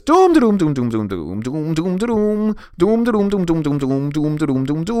Doom doom doom doom doom doom doom doom doom doom doom doom doom doom doom doom doom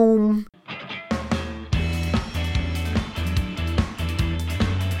doom doom.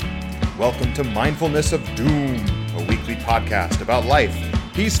 Welcome to Mindfulness of Doom, a weekly podcast about life,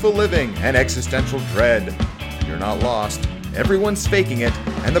 peaceful living, and existential dread. You're not lost. Everyone's faking it,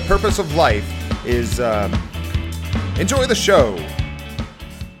 and the purpose of life is, enjoy the show.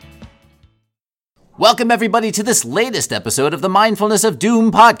 Welcome, everybody, to this latest episode of the Mindfulness of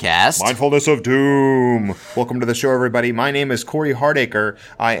Doom podcast. Mindfulness of Doom. Welcome to the show, everybody. My name is Corey Hardacre.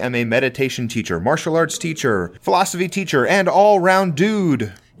 I am a meditation teacher, martial arts teacher, philosophy teacher, and all-round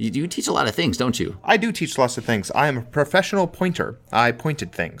dude. You teach a lot of things, don't you? I do teach lots of things. I am a professional pointer. I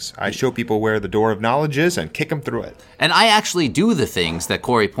pointed things. I show people where the door of knowledge is and kick them through it. And I actually do the things that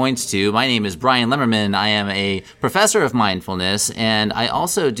Corey points to. My name is Brian Lemmerman. I am a professor of mindfulness, and I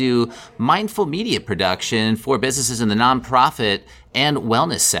also do mindful media production for businesses in the nonprofit and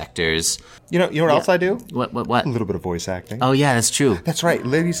wellness sectors. You know what else I do? What? A little bit of voice acting. Oh, yeah, that's true. That's right.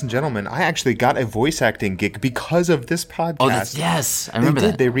 Ladies and gentlemen, I actually got a voice acting gig because of this podcast. Oh, yes. I remember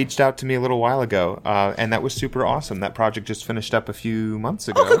that. They reached out to me a little while ago, and that was super awesome. That project just finished up a few months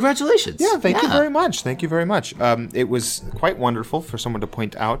ago. Oh, congratulations. Yeah, thank you very much. Thank you very much. It was quite wonderful for someone to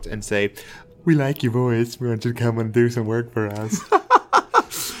point out and say, "We like your voice. We want you to come and do some work for us."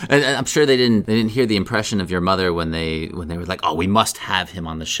 And I'm sure they didn't hear the impression of your mother when they were like, "Oh, we must have him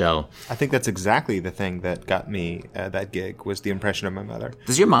on the show." I think that's exactly the thing that got me that gig, was the impression of my mother.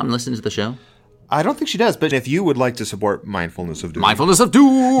 Does your mom listen to the show? I don't think she does, but if you would like to support Mindfulness of Doom,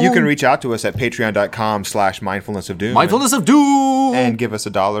 You can reach out to us at patreon.com/mindfulness of doom. Mindfulness of Doom! And give us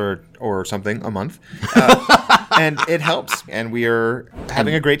 $1 or something a month. And it helps. And we are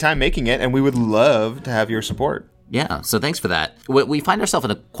having a great time making it, and we would love to have your support. Yeah, so thanks for that. We find ourselves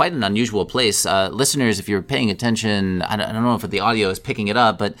in quite an unusual place. Listeners, if you're paying attention, I don't know if the audio is picking it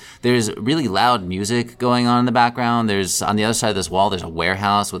up, but there's really loud music going on in the background. There's, on the other side of this wall, there's a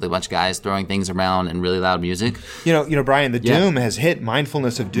warehouse with a bunch of guys throwing things around and really loud music. You know, Brian, the Doom has hit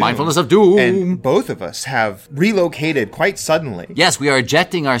Mindfulness of Doom. Mindfulness of Doom! And both of us have relocated quite suddenly. Yes, we are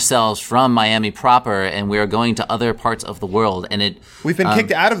ejecting ourselves from Miami proper, and we are going to other parts of the world. And we've been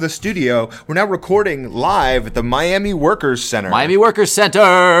kicked out of the studio. We're now recording live at the Miami Workers Center. Miami Workers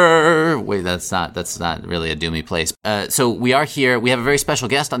Center! Wait, that's not really a doomy place. So we are here. We have a very special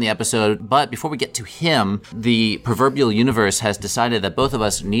guest on the episode, but before we get to him, the proverbial universe has decided that both of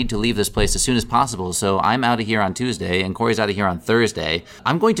us need to leave this place as soon as possible. So I'm out of here on Tuesday, and Corey's out of here on Thursday.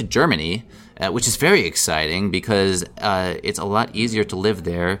 I'm going to Germany, which is very exciting because it's a lot easier to live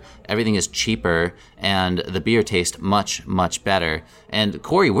there. Everything is cheaper, and the beer tastes much, much better. And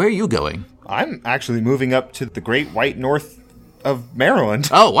Corey, where are you going? I'm actually moving up to the great white north of Maryland.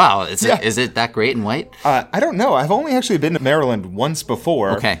 Oh, wow. Is it that great and white? I don't know. I've only actually been to Maryland once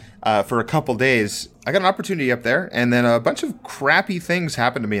before. Okay. For a couple days. I got an opportunity up there, and then a bunch of crappy things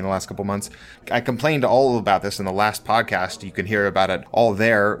happened to me in the last couple months. I complained all about this in the last podcast. You can hear about it all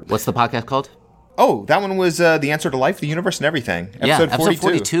there. What's the podcast called? Oh, that one was The Answer to Life, the Universe, and Everything. Episode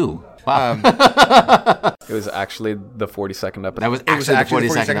 42. Wow. It was actually the 42nd episode. That was actually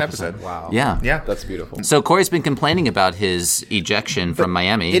the 42nd episode. Wow. Yeah. That's beautiful. So Corey's been complaining about his ejection from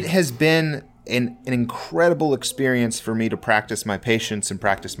Miami. It has been an incredible experience for me to practice my patience and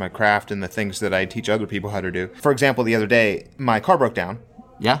practice my craft and the things that I teach other people how to do. For example, the other day, my car broke down.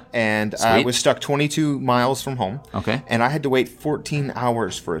 Yeah. And I was stuck 22 miles from home. Okay. And I had to wait 14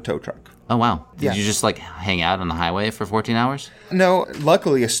 hours for a tow truck. Oh, wow. Yeah. Did you just hang out on the highway for 14 hours? No,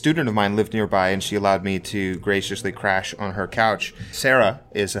 luckily a student of mine lived nearby, and she allowed me to graciously crash on her couch. Sarah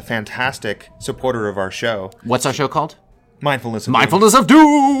is a fantastic supporter of our show. What's our show called? Mindfulness of Mindfulness of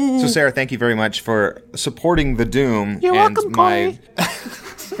Doom! So Sarah, thank you very much for supporting the Doom. You're welcome, Corey.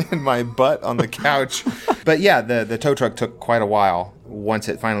 And my butt on the couch. But yeah, the tow truck took quite a while once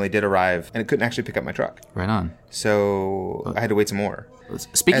it finally did arrive, and it couldn't actually pick up my truck. Right on. So I had to wait some more.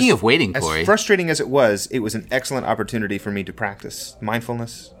 Speaking of waiting, Corey. As frustrating as it was an excellent opportunity for me to practice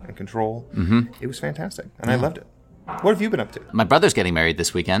mindfulness and control. Mm-hmm. It was fantastic, and I loved it. What have you been up to? My brother's getting married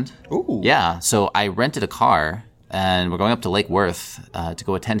this weekend. Ooh. Yeah, so I rented a car, and we're going up to Lake Worth to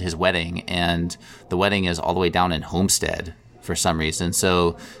go attend his wedding, and the wedding is all the way down in Homestead for some reason.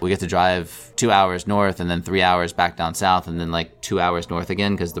 So we get to drive 2 hours north and then 3 hours back down south and then 2 hours north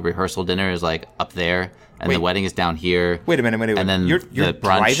again because the rehearsal dinner is up there and the wedding is down here. Wait a minute. And then You're the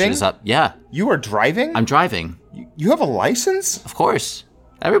brunch driving? is up. Yeah. You are driving? I'm driving. You have a license? Of course.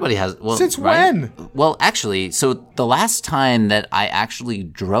 Everybody has. Well, Since right? when? Well, actually, so the last time that I actually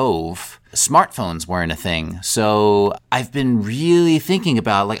drove, smartphones weren't a thing. So I've been really thinking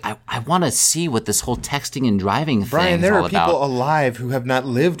about, like, I want to see what this whole texting and driving Brian, thing is there all are people about. alive who have not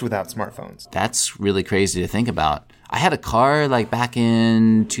lived without smartphones. That's really crazy to think about. I had a car like back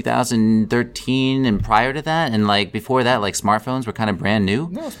in 2013 and prior to that, and like before that, like smartphones were kind of brand new.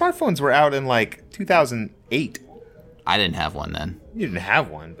 No, smartphones were out in like 2008. I didn't have one then. You didn't have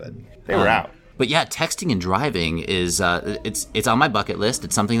one, but they were out. But yeah, texting and driving is it's on my bucket list.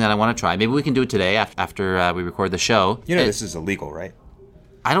 It's something that I want to try. Maybe we can do it today after we record the show. You know this is illegal, right?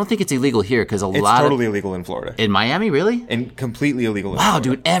 I don't think it's illegal here because It's totally illegal in Florida. in Miami, really? And completely illegal in Wow, Florida.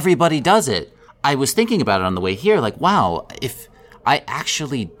 dude, everybody does it. I was thinking about it on the way here, like, wow, if I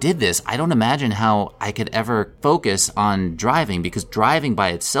actually did this, I don't imagine how I could ever focus on driving, because driving by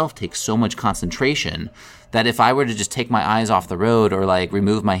itself takes so much concentration that if I were to just take my eyes off the road or like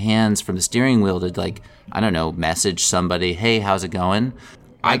remove my hands from the steering wheel to, like, I don't know, message somebody, hey, how's it going?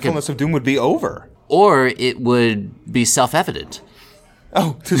 Mindfulness of Doom would be over. Or it would be self-evident.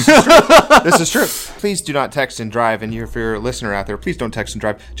 Oh, this is true. This is true. Please do not text and drive. And if you're a listener out there, please don't text and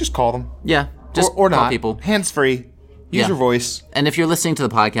drive. Just call them. Yeah, just or call not. people. Hands-free. Use Yeah. your voice. And if you're listening to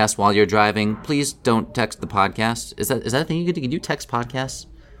the podcast while you're driving, please don't text the podcast. Is that a thing you can do? Text podcasts?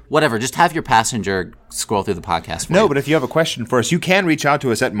 Whatever. Just have your passenger scroll through the podcast for No, you. but if you have a question for us, you can reach out to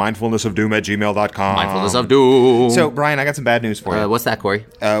us at mindfulnessofdoom@gmail.com. Mindfulness of Doom. So, Brian, I got some bad news for you. What's that, Corey?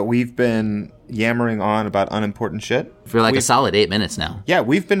 We've been yammering on about unimportant shit. For like a solid 8 minutes now. Yeah,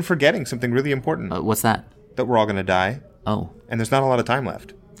 we've been forgetting something really important. What's that? That we're all going to die. Oh. And there's not a lot of time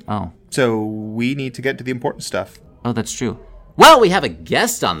left. Oh. So we need to get to the important stuff. Oh, that's true. Well, we have a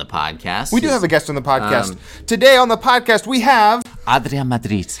guest on the podcast. We do have a guest on the podcast. Today on the podcast, we have Adrian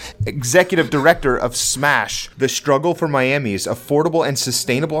Madrid. Executive Director of SMASH, the struggle for Miami's affordable and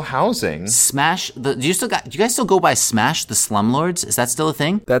sustainable housing. Smash. Do you guys still go by Smash the Slumlords? Is that still a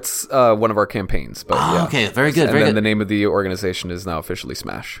thing? That's one of our campaigns. But yeah. Okay, very good, And very then good. the name of the organization is now officially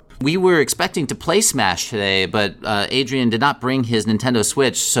Smash. We were expecting to play Smash today, but Adrian did not bring his Nintendo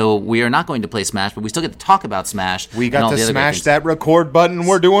Switch, so we are not going to play Smash, but we still get to talk about Smash. We and all got to the other great smash things. that record button.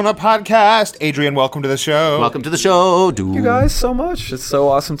 We're doing a podcast. Adrian, welcome to the show. Welcome to the show, dude. You guys so much. It's so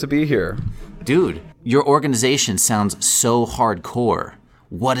awesome to be here. Dude, your organization sounds so hardcore.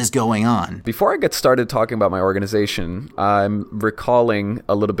 What is going on? Before I get started talking about my organization, I'm recalling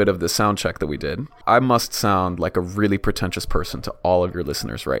a little bit of the sound check that we did. I must sound like a really pretentious person to all of your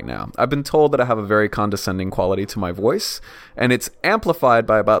listeners right now. I've been told that I have a very condescending quality to my voice, and it's amplified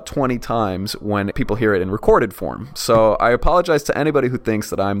by about 20 times when people hear it in recorded form. So I apologize to anybody who thinks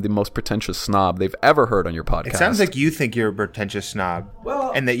that I'm the most pretentious snob they've ever heard on your podcast. It sounds like you think you're a pretentious snob,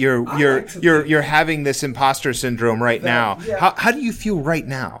 and that you're having this imposter syndrome right now. How do you feel right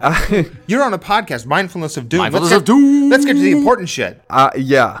now? You're on a podcast, Mindfulness of Doom. Mindfulness of Doom. Let's get to the important shit.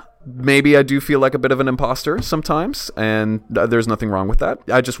 Yeah. Maybe I do feel like a bit of an imposter sometimes, and there's nothing wrong with that.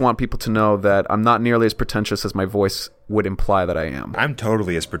 I just want people to know that I'm not nearly as pretentious as my voice would imply that I am. I'm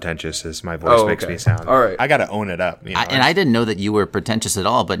totally as pretentious as my voice makes okay. me sound. All right. I got to own it up. You know? And I didn't know that you were pretentious at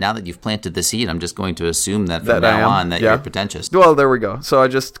all, but now that you've planted the seed, I'm just going to assume that from That I now am? on that Yeah. you're pretentious. Well, there we go. So I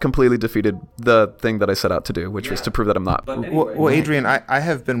just completely defeated the thing that I set out to do, which was to prove that I'm not. Well, Adrian, I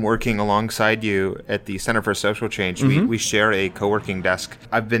have been working alongside you at the Center for Social Change. We share a co-working desk.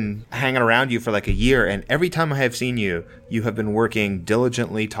 I've been hanging around you for like a year, and every time I have seen you, you have been working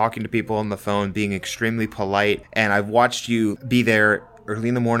diligently, talking to people on the phone, being extremely polite, and I've watched you be there early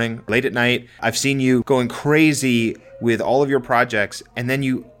in the morning, late at night. I've seen you going crazy with all of your projects, and then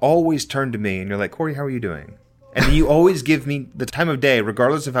you always turn to me and you're like, Corey, how are you doing? And then you always give me the time of day,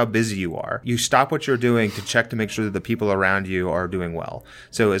 regardless of how busy you are. You stop what you're doing to check to make sure that the people around you are doing well.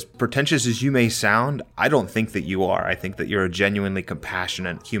 So as pretentious as you may sound, I don't think that you are. I think that you're a genuinely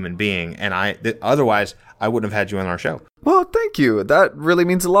compassionate human being. And otherwise, I wouldn't have had you on our show. Well, thank you. That really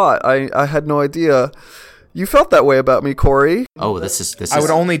means a lot. I had no idea you felt that way about me, Corey. Oh, this is. I would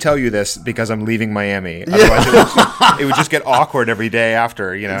only tell you this because I'm leaving Miami. Otherwise, it would just get awkward every day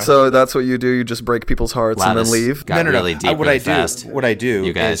after, you know. So that's what you do? You just break people's hearts Wow, and then this leave? got really deep What really I do, fast. what I do,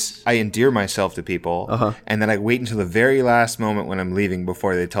 You guys. is I endear myself to people, and then I wait until the very last moment when I'm leaving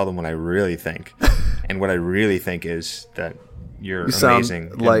before they tell them what I really think. And what I really think is that you're You sound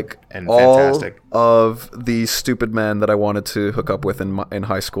amazing like and all fantastic. of the stupid men that I wanted to hook up with in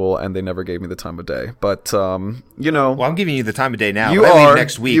high school, and they never gave me the time of day. But, you know. Well, I'm giving you the time of day now. You but I leave are.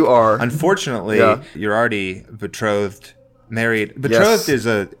 next week. You are. Unfortunately, Yeah. you're already betrothed, married.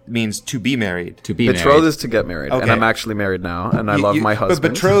 Betrothed means to be married. To be Betrothed married. is to get married, and Okay. I'm actually married now, and I love my husband.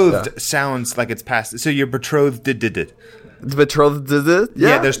 But betrothed Yeah. sounds like it's past. So you're betrothed. Betrothed.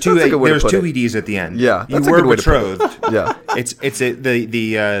 Yeah, there's two that's a good way to there's put two it. EDs at the end. Yeah, you that's a were good way to put it. betrothed.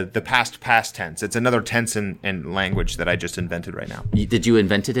 Yeah. The past tense. It's another tense in language that I just invented right now. Did you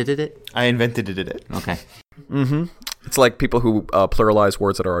invented it? I invented it. Okay. It's like people who pluralize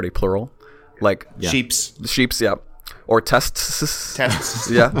words that are already plural, like sheeps, yeah, or tests. Tests.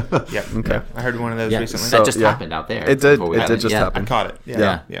 Yeah. Yeah. Okay. Yeah. I heard one of those Yeah, recently. that just yeah. happened out there. It did. before we It got did in. just Yeah. happen. I caught it.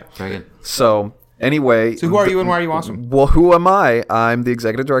 Yeah. Yeah. Very good. So anyway, So who are you and why are you awesome? Well, who am I? I'm the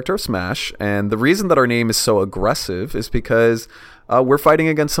executive director of Smash, and the reason that our name is so aggressive is because we're fighting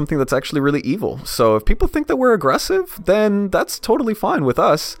against something that's actually really evil. So if people think that we're aggressive, then that's totally fine with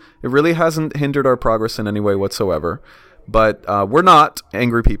us. It really hasn't hindered our progress in any way whatsoever. But we're not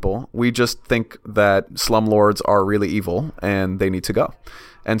angry people. We just think that slumlords are really evil and they need to go.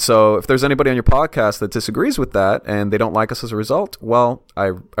 And so if there's anybody on your podcast that disagrees with that and they don't like us as a result, well,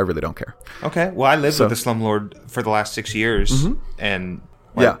 I really don't care. Okay. Well, I lived with a slumlord for the last 6 years, and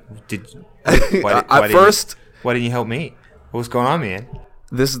Yeah. why First, why didn't you help me? What was going on, man?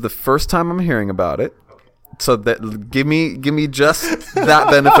 this is the first time I'm hearing about it. So that give me just that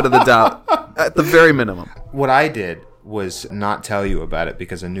benefit of the doubt at the very minimum. What I did was not tell you about it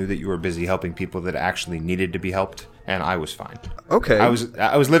because I knew that you were busy helping people that actually needed to be helped, and I was fine. Okay. I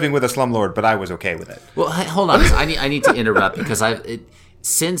was living with a slumlord, but I was okay with it. Well, hold on. I need to interrupt because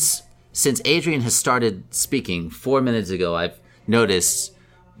since Adrian has started speaking 4 minutes ago, I've noticed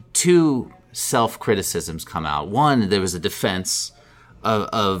two self-criticisms come out. One, there was a defense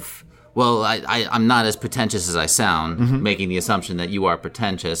of well, I'm not as pretentious as I sound, making the assumption that you are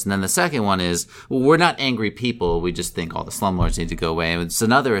pretentious. And then the second one is, well, we're not angry people. We just think all the slumlords need to go away. And it's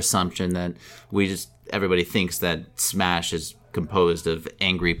another assumption that everybody thinks that Smash is composed of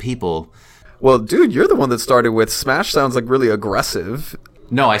angry people. Well, dude, you're the one that started with Smash sounds like really aggressive.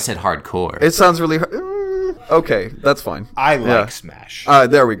 No, I said hardcore. It sounds really... okay, that's fine. I like Smash.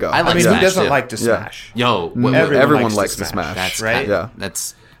 There we go. I like I mean, Smash who doesn't too. like to smash? Yo, Everyone likes to smash. that's right? Kinda,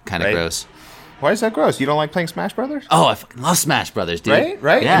 that's kind of Right? gross. Why is that gross? You don't like playing Smash Brothers? Oh, I fucking love Smash Brothers, dude.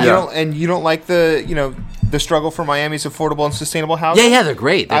 Right? Yeah. And you don't like the struggle for Miami's affordable and sustainable housing? Yeah, they're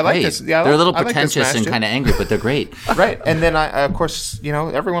great. They're I like great. this. Yeah, they're a little I like this pretentious Smash and too. kind of angry, but they're great. Right. And then, of course,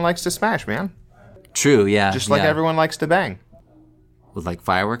 everyone likes to smash, man. True, yeah. Just like yeah. everyone likes to bang. With like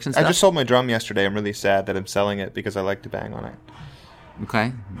fireworks and I stuff? just sold my drum yesterday. I'm really sad that I'm selling it because I like to bang on it.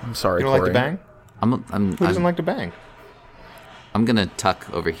 Okay. I'm sorry, You don't Corey. like to bang? Who doesn't like to bang? I'm going to tuck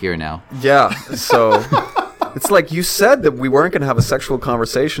over here now. Yeah, so... It's like you said that we weren't going to have a sexual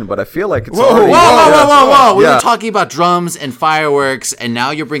conversation, but I feel like it's Whoa, already... Whoa. We Yeah. were talking about drums and fireworks, and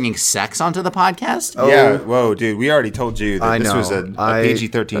now you're bringing sex onto the podcast? Yeah, whoa, dude. We already told you that I this know. was a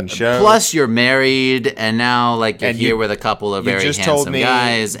PG-13 show. Plus, you're married, and now you're And here you- with a couple of you very just told handsome me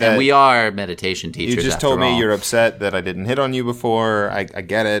guys, that- and we are meditation teachers. you just after told me all. you're upset that I didn't hit on you before. I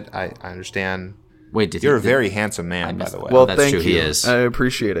get it. I understand. Wait, did You're a you- very handsome man, by missed the way. Well, That's thank true, you. he is. I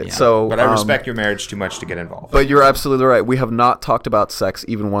appreciate it. So, but I respect your marriage too much to get involved. But you're absolutely right. We have not talked about sex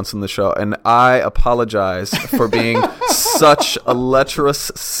even once in the show, and I apologize for being such a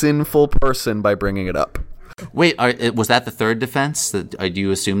lecherous, sinful person by bringing it up. Wait, was that the third defense? Do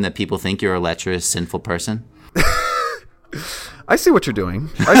you assume that people think you're a lecherous, sinful person? I see what you're doing.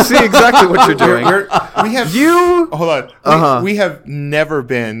 I see exactly what you're doing. We have Hold on. We have never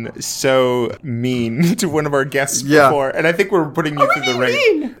been so mean to one of our guests Yeah. before, and I think we're putting you through the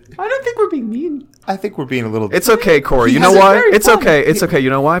ring. I don't think we're being mean. I think we're being a little. It's okay, Corey. He You know has it why? very It's fun. okay. It's okay. You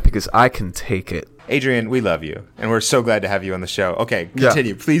know why? Because I can take it. Adrian, we love you, and we're so glad to have you on the show. Okay, Yeah.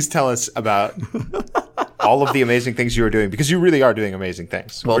 continue. Please tell us about all of the amazing things you are doing, because you really are doing amazing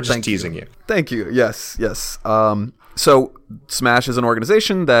things. Well, we're just thank teasing you. Thank you. Yes. So Smash is an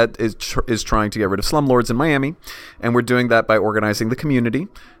organization that is trying to get rid of slumlords in Miami, and we're doing that by organizing the community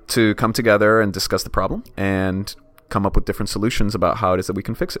to come together and discuss the problem and come up with different solutions about how it is that we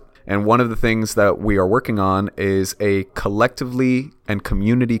can fix it. And one of the things that we are working on is a collectively and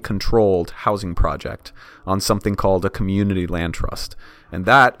community-controlled housing project on something called a community land trust. And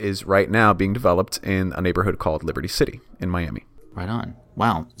that is right now being developed in a neighborhood called Liberty City in Miami. Right on.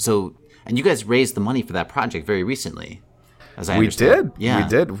 Wow. So, and you guys raised the money for that project very recently, as I We understand. did. We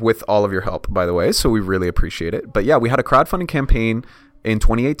did, with all of your help, by the way, so we really appreciate it. But yeah, we had a crowdfunding campaign in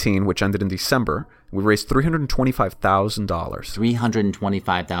 2018, which ended in December. We raised $325,000.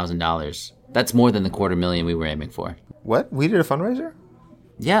 $325,000. That's more than the $250,000 we were aiming for. What? We did a fundraiser?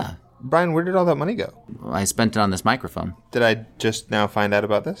 Yeah. Brian, where did all that money go? I spent it on this microphone. Did I just now find out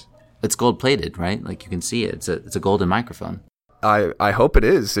about this? It's gold plated, right? Like you can see it. It's a golden microphone. I hope it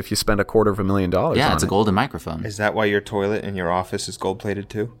is if you spend $250,000 Yeah, on it's a it. golden microphone. Is that why your toilet in your office is gold plated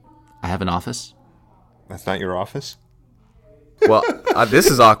too? I have an office. That's not your office? Well, this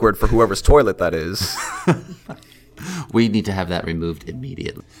is awkward for whoever's toilet that is. We need to have that removed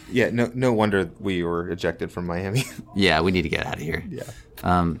immediately. Yeah, no wonder we were ejected from Miami. Yeah, we need to get out of here.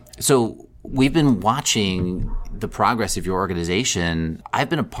 Yeah. So we've been watching the progress of your organization. I've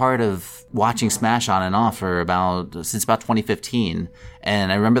been a part of watching Smash on and off since about 2015.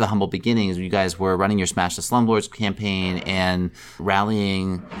 And I remember the humble beginnings. You guys were running your Smash the Slumlords campaign and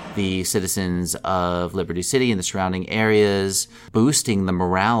rallying the citizens of Liberty City and the surrounding areas, boosting the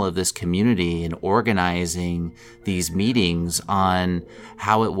morale of this community and organizing these meetings on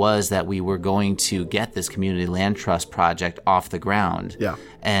how it was that we were going to get this community land trust project off the ground. Yeah.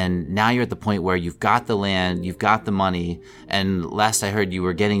 And now you're at the point where you've got the land, you've got the money, and last I heard you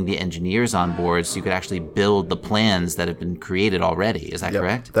were getting the engineers on board so you could actually build the plans that have been created already. Is that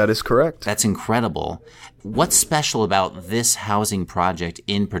correct? That is correct. That's incredible. What's special about this housing project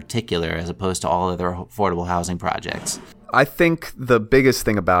in particular as opposed to all other affordable housing projects? I think the biggest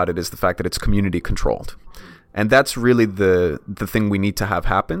thing about it is the fact that it's community controlled. And that's really the thing we need to have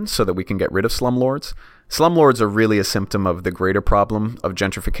happen so that we can get rid of slumlords. Slumlords are really a symptom of the greater problem of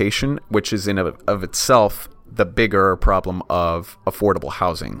gentrification, which is in of itself the bigger problem of affordable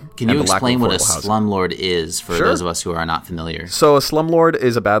housing. Can you explain what a slumlord is for those of us who are not familiar? So a slumlord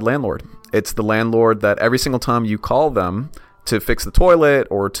is a bad landlord. It's the landlord that every single time you call them to fix the toilet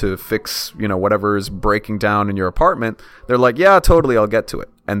or to fix, whatever is breaking down in your apartment, they're like, yeah, totally, I'll get to it.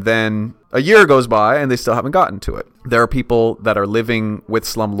 And then a year goes by and they still haven't gotten to it. There are people that are living with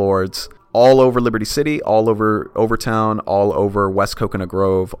slumlords all over Liberty City, all over Overtown, all over West Coconut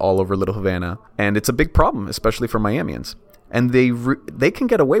Grove, all over Little Havana. And it's a big problem, especially for Miamians. And they can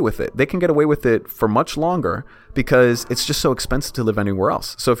get away with it. They can get away with it for much longer because it's just so expensive to live anywhere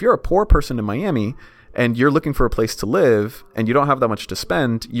else. So if you're a poor person in Miami and you're looking for a place to live and you don't have that much to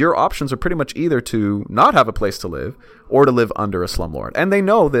spend, your options are pretty much either to not have a place to live or to live under a slumlord. And they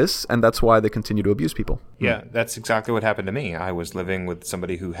know this, and that's why they continue to abuse people. Yeah, that's exactly what happened to me. I was living with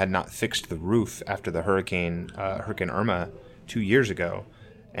somebody who had not fixed the roof after the Hurricane Irma 2 years ago.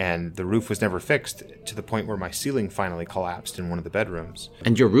 And the roof was never fixed to the point where my ceiling finally collapsed in one of the bedrooms.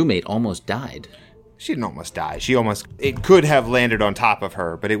 And your roommate almost died. She didn't almost die. It could have landed on top of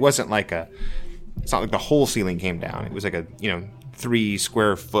her, but it wasn't like it's not like the whole ceiling came down. It was like a 3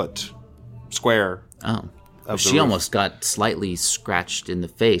 square foot square. Oh, she almost got slightly scratched in the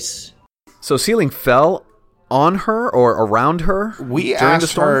face. So ceiling fell on her or around her? We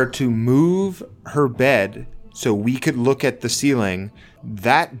asked her to move her bed so we could look at the ceiling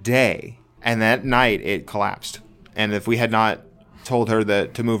that day, and that night it collapsed. And if we had not told her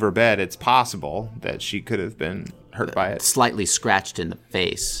to move her bed, it's possible that she could have been hurt by it. Slightly scratched in the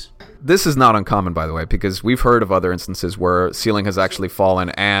face. This is not uncommon, by the way, because we've heard of other instances where ceiling has actually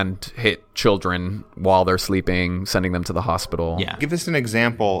fallen and hit children while they're sleeping, sending them to the hospital. Yeah. Give us an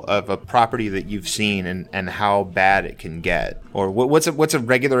example of a property that you've seen and how bad it can get. Or what's a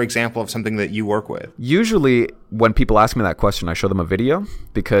regular example of something that you work with? Usually, when people ask me that question, I show them a video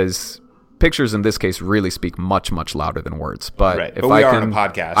because pictures in this case really speak much, much louder than words. But right. if but we I are can, on a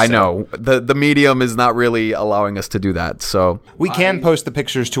podcast. I know the medium is not really allowing us to do that. So we can post the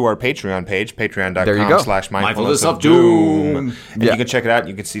pictures to our Patreon page, There you go. patreon.com/mindfulness of doom. And you can check it out.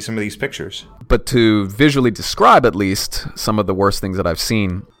 You can see some of these pictures. But to visually describe at least some of the worst things that I've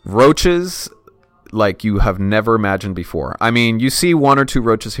seen, roaches like you have never imagined before. I mean, you see 1 or 2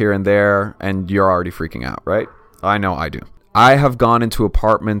 roaches here and there and you're already freaking out, right? I know I do. I have gone into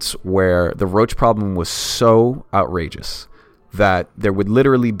apartments where the roach problem was so outrageous that there would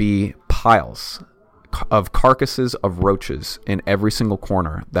literally be piles of carcasses of roaches in every single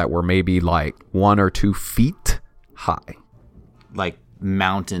corner that were maybe like 1 or 2 feet high. Like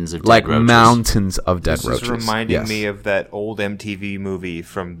mountains of dead roaches. Like mountains of dead roaches. This is reminding me of that old MTV movie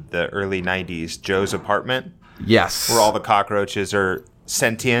from the early 90s, Joe's Apartment. Yes. Where all the cockroaches are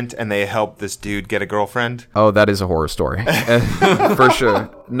sentient and they help this dude get a girlfriend. Oh, that is a horror story. For sure.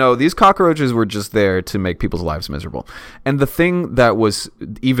 No, these cockroaches were just there to make people's lives miserable. And the thing that was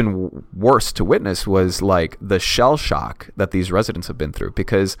even worse to witness was like the shell shock that these residents have been through.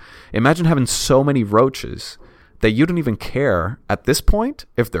 Because imagine having so many roaches that you don't even care at this point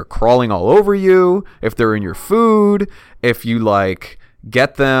if they're crawling all over you, if they're in your food, if you like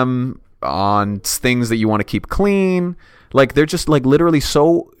get them on things that you want to keep clean. Like they're just like literally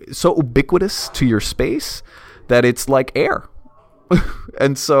so ubiquitous to your space that it's like air.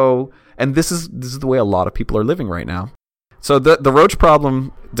 and this is the way a lot of people are living right now. So the roach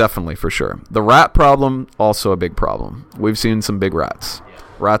problem, definitely, for sure. The rat problem, also a big problem. We've seen some big rats.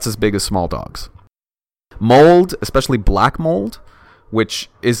 Rats as big as small dogs. Mold, especially black mold, which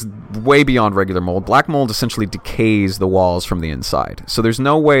is way beyond regular mold. Black mold essentially decays the walls from the inside. So there's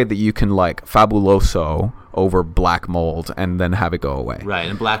no way that you can like fabuloso over black mold and then have it go away. Right,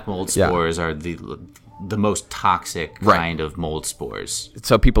 and black mold spores are the most toxic kind of mold spores.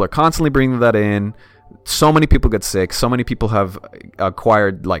 So people are constantly bringing that in. So many people get sick. So many people have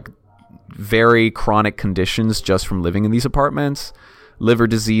acquired like very chronic conditions just from living in these apartments. Liver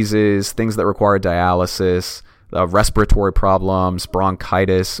diseases, things that require dialysis, respiratory problems,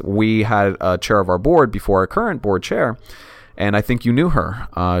 bronchitis. We had a chair of our board before our current board chair, and I think you knew her.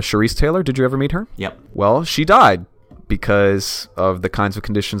 Charisse Taylor, did you ever meet her? Yep. Well, she died because of the kinds of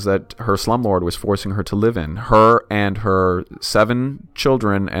conditions that her slumlord was forcing her to live in. Her and her 7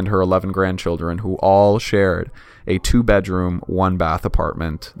 children and her 11 grandchildren, who all shared a 2-bedroom, 1-bath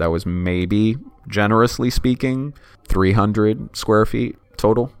apartment that was maybe, generously speaking, 300 square feet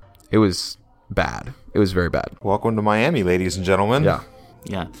total. It was bad. It was very bad. Welcome to Miami, ladies and gentlemen. Yeah.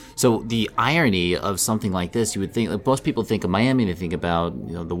 Yeah. So the irony of something like this, you would think, like, most people think of Miami, they think about,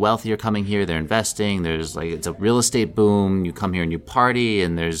 the wealthy are coming here, they're investing, there's like, it's a real estate boom, you come here and you party,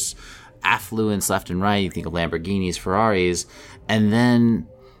 and there's affluence left and right, you think of Lamborghinis, Ferraris, and then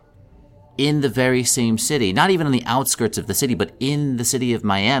in the very same city, not even on the outskirts of the city, but in the city of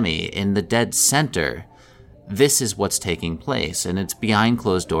Miami, in the dead center, this is what's taking place, and it's behind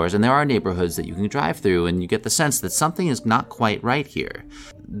closed doors, and there are neighborhoods that you can drive through, and you get the sense that something is not quite right here.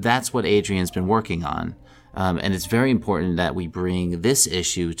 That's what Adrian's been working on, and it's very important that we bring this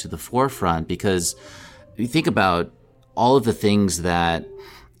issue to the forefront, because you think about all of the things that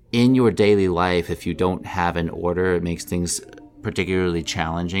in your daily life, if you don't have an order, it makes things particularly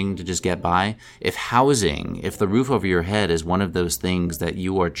challenging to just get by. If the roof over your head is one of those things that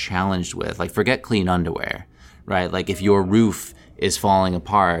you are challenged with, like forget clean underwear, right? Like if your roof is falling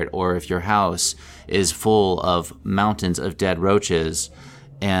apart, or if your house is full of mountains of dead roaches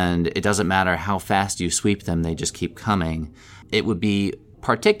and it doesn't matter how fast you sweep them, they just keep coming. It would be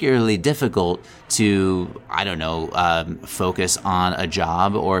particularly difficult to, focus on a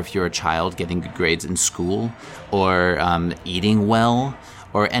job, or if you're a child, getting good grades in school, or eating well,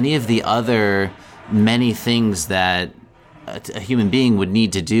 or any of the other many things that a human being would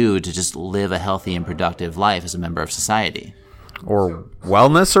need to do to just live a healthy and productive life as a member of society. Or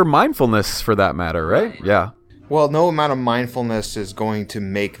wellness or mindfulness, for that matter, right? Yeah. Well, no amount of mindfulness is going to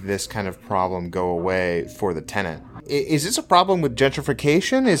make this kind of problem go away for the tenant. Is this a problem with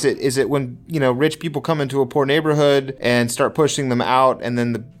gentrification? Is it when, rich people come into a poor neighborhood and start pushing them out, and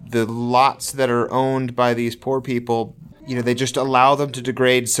then the lots that are owned by these poor people, they just allow them to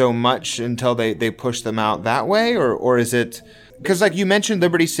degrade so much until they push them out that way? Or is it... Because like you mentioned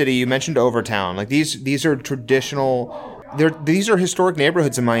Liberty City, you mentioned Overtown. Like these are traditional... These are historic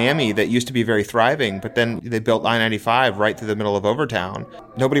neighborhoods in Miami that used to be very thriving, but then they built I-95 right through the middle of Overtown.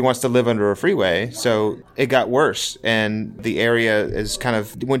 Nobody wants to live under a freeway, so it got worse, and the area is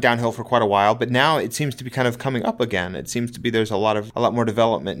went downhill for quite a while, but now it seems to be kind of coming up again. It seems to be there's a lot more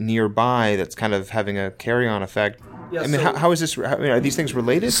development nearby that's kind of having a carry-on effect. Yeah, how is this? Are these things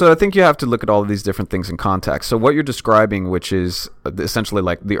related? So I think you have to look at all of these different things in context. So what you're describing, which is essentially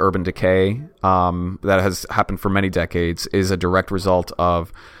like the urban decay that has happened for many decades, is a direct result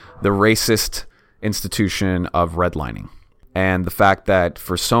of the racist institution of redlining. And the fact that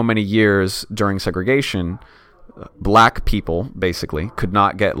for so many years during segregation, black people basically could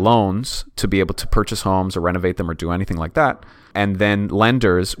not get loans to be able to purchase homes or renovate them or do anything like that. And then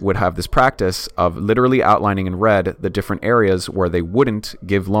lenders would have this practice of literally outlining in red the different areas where they wouldn't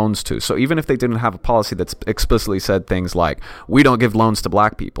give loans to. So even if they didn't have a policy that explicitly said things like, we don't give loans to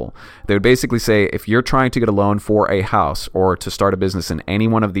black people, they would basically say, if you're trying to get a loan for a house or to start a business in any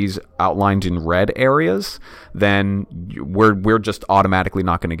one of these outlined in red areas, then we're just automatically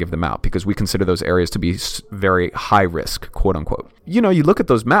not going to give them out because we consider those areas to be very high risk, quote unquote. You look at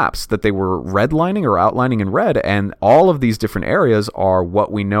those maps that they were redlining or outlining in red, and all of these different areas are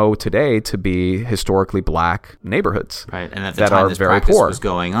what we know today to be historically black neighborhoods. Right, and at the time this practice was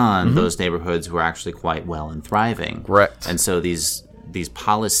going on, those neighborhoods were actually quite well and thriving. Correct. And so these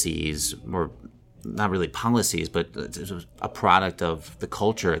policies were not really policies, but it was a product of the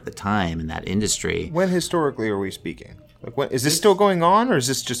culture at the time in that industry. When historically are we speaking? Is this still going on, or is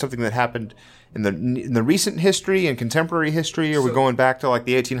this just something that happened in the recent history and contemporary history? Are we going back to like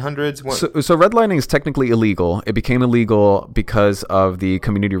the 1800s? So redlining is technically illegal. It became illegal because of the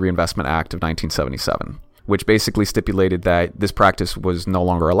Community Reinvestment Act of 1977. which basically stipulated that this practice was no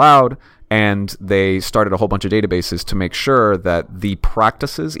longer allowed, and they started a whole bunch of databases to make sure that the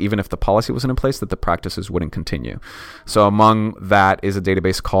practices, even if the policy wasn't in place, that the practices wouldn't continue. So among that is a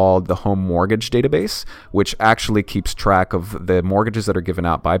database called the Home Mortgage Database, which actually keeps track of the mortgages that are given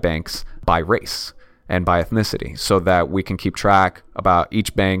out by banks by race and by ethnicity, so that we can keep track about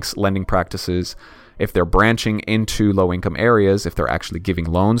each bank's lending practices, if they're branching into low-income areas, if they're actually giving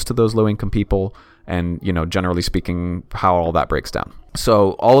loans to those low-income people, and, generally speaking, how all that breaks down.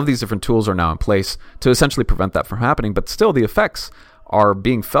 So all of these different tools are now in place to essentially prevent that from happening, but still the effects are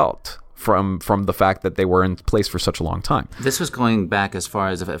being felt from the fact that they were in place for such a long time. This was going back as far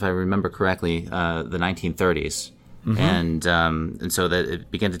as, if I remember correctly, the 1930s. Mm-hmm. And so that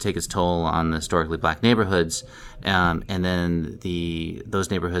it began to take its toll on the historically black neighborhoods, and then those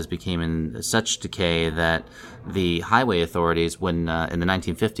neighborhoods became in such decay that the highway authorities, when in the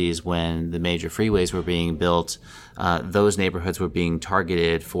 1950s, when the major freeways were being built, those neighborhoods were being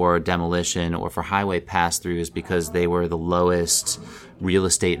targeted for demolition or for highway pass-throughs because they were the lowest real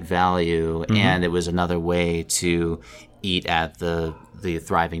estate value, and it was another way to eat at the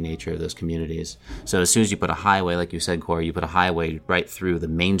thriving nature of those communities. So as soon as you put a highway, like you said, Corey, you put a highway right through the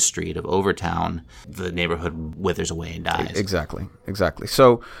main street of Overtown, the neighborhood withers away and dies. Exactly.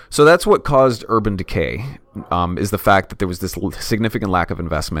 So that's what caused urban decay, is the fact that there was this significant lack of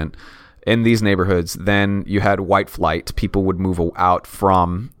investment in these neighborhoods. Then you had white flight. People would move out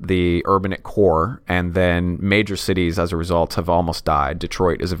from the urban core, and then major cities as a result have almost died.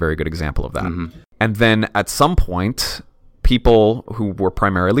 Detroit is a very good example of that. Mm-hmm. And then at some point, people who were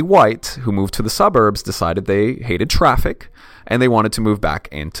primarily white who moved to the suburbs decided they hated traffic and they wanted to move back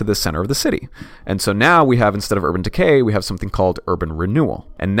into the center of the city. And so now we have, instead of urban decay, we have something called urban renewal.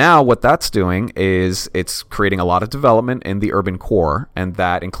 And now what that's doing is it's creating a lot of development in the urban core, and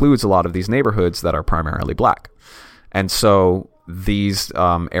that includes a lot of these neighborhoods that are primarily black. And so these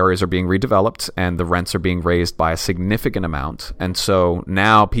areas are being redeveloped and the rents are being raised by a significant amount. And so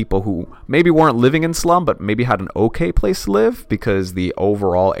now people who maybe weren't living in slum but maybe had an okay place to live because the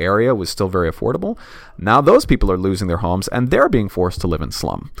overall area was still very affordable, now those people are losing their homes and they're being forced to live in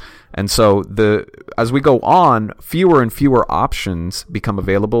slum. And so as we go on, fewer and fewer options become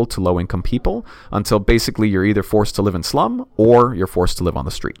available to low-income people until basically you're either forced to live in slum or you're forced to live on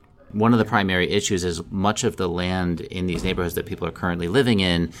the street. One of the primary issues is much of the land in these neighborhoods that people are currently living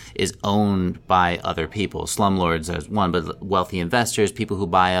in is owned by other people. Slumlords is one, but wealthy investors, people who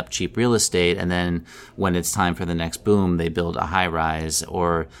buy up cheap real estate, and then when it's time for the next boom, they build a high-rise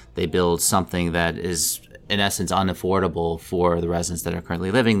or they build something that is, in essence, unaffordable for the residents that are currently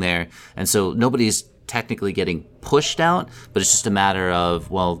living there. And so nobody's technically getting pushed out, but it's just a matter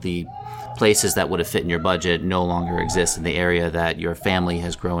of, well, the places that would have fit in your budget no longer exist in the area that your family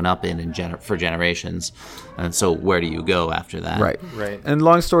has grown up in for generations. And so where do you go after that? Right. And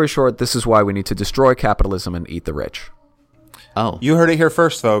long story short, this is why we need to destroy capitalism and eat the rich. Oh. You heard it here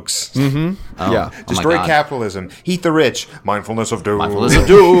first, folks. Mm-hmm. Oh. Yeah. Destroy capitalism. Eat the rich. Mindfulness of doom. Mindfulness of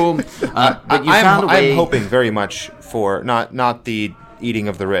doom. But you found a way. I'm hoping very much for not the eating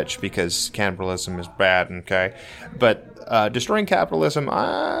of the rich, because cannibalism is bad, okay? But destroying capitalism,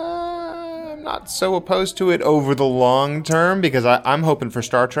 I'm not so opposed to it over the long term, because I'm hoping for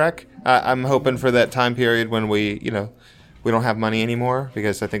Star Trek. I'm hoping for that time period when we don't have money anymore,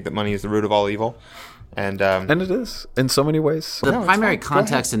 because I think that money is the root of all evil. And it is in so many ways. The primary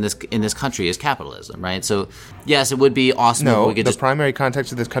context in this country is capitalism, right? So yes, it would be awesome if we could the primary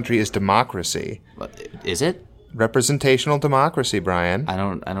context of this country is democracy. Is it? Representational democracy, Brian. I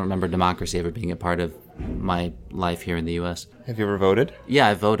don't remember democracy ever being a part of my life here in the U.S. Have you ever voted? Yeah,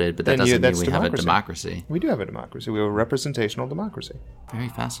 I voted, but that doesn't mean we have a democracy. We do have a democracy. We have a representational democracy. Very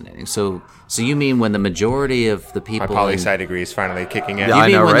fascinating. So you mean when the majority of the people... My poli-sci degree is finally kicking in. Yeah,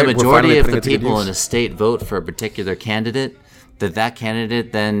 you mean when the majority of the people in a state vote for a particular candidate, that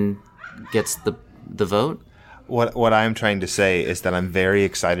candidate then gets the vote? What I'm trying to say is that I'm very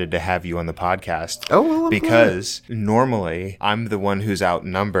excited to have you on the podcast. Oh, well, because normally I'm the one who's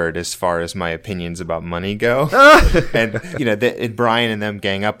outnumbered as far as my opinions about money go. And, Brian and them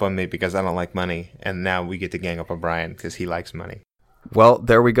gang up on me because I don't like money. And now we get to gang up on Brian because he likes money. Well,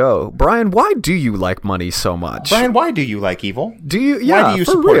 there we go. Brian, why do you like money so much? Brian, why do you like evil? Do you? Yeah, why do you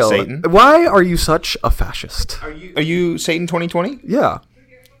support real. Satan? Why are you such a fascist? Are you Satan 2020? Yeah.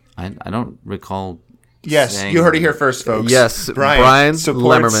 I don't recall... Yes, you heard it here first, folks. Yes, Brian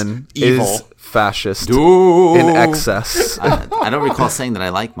Lemmerman evil. Is fascist in excess. I don't recall saying that I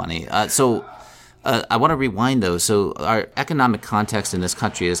like money. So I want to rewind, though. So our economic context in this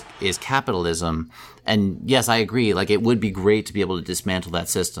country is capitalism. And yes, I agree. Like, it would be great to be able to dismantle that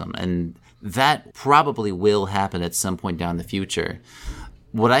system. And that probably will happen at some point down the future.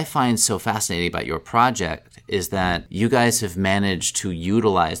 What I find so fascinating about your project is that you guys have managed to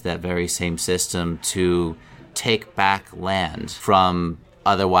utilize that very same system to take back land from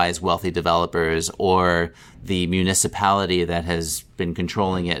otherwise wealthy developers or the municipality that has been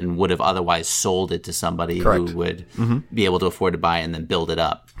controlling it and would have otherwise sold it to somebody Correct. who would be able to afford to buy it and then build it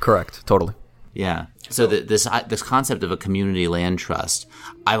up. Correct. Totally. Yeah. So this concept of a community land trust,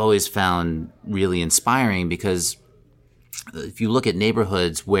 I've always found really inspiring because if you look at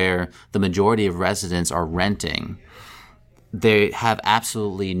neighborhoods where the majority of residents are renting, they have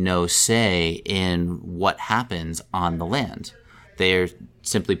absolutely no say in what happens on the land. They're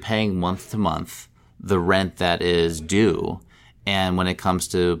simply paying month to month the rent that is due. And when it comes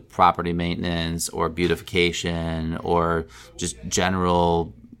to property maintenance or beautification or just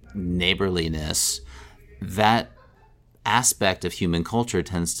general neighborliness, that aspect of human culture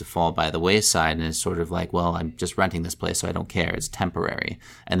tends to fall by the wayside, and it's sort of like, well, I'm just renting this place, so I don't care. It's temporary.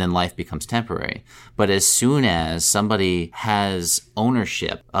 And then life becomes temporary. But as soon as somebody has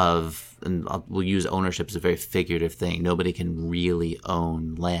ownership of, and we'll use ownership as a very figurative thing, nobody can really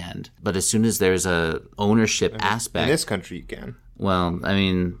own land. But as soon as there's a ownership aspect. In this country, you can. Well, I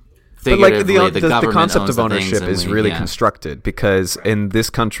mean, But like figuratively, the concept owns of the things ownership and is we- really yeah. constructed, because in this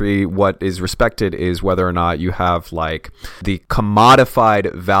country, what is respected is whether or not you have like the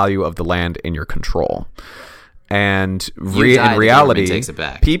commodified value of the land in your control. And die, in the government reality, takes it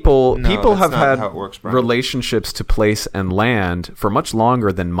back. people that's have not had how it works, Brian. relationships to place and land for much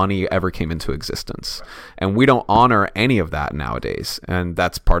longer than money ever came into existence. And we don't honor any of that nowadays. And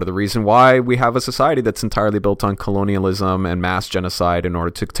that's part of the reason why we have a society that's entirely built on colonialism and mass genocide in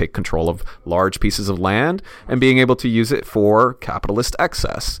order to take control of large pieces of land and being able to use it for capitalist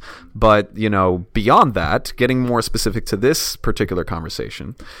excess. But, beyond that, getting more specific to this particular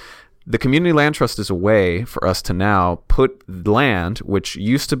conversation, the Community Land Trust is a way for us to now put land, which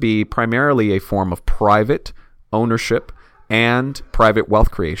used to be primarily a form of private ownership and private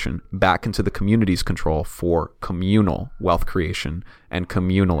wealth creation, back into the community's control for communal wealth creation and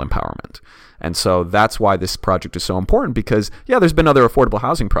communal empowerment. And so that's why this project is so important, because, there's been other affordable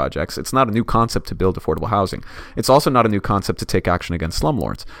housing projects. It's not a new concept to build affordable housing. It's also not a new concept to take action against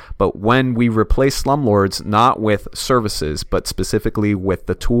slumlords. But when we replace slumlords not with services, but specifically with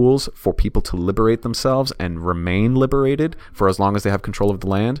the tools for people to liberate themselves and remain liberated for as long as they have control of the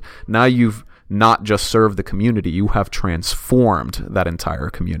land, now you've not just served the community, you have transformed that entire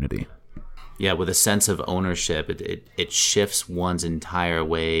community. Yeah, with a sense of ownership, it shifts one's entire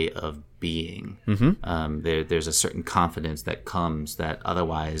way of being. There's a certain confidence that comes that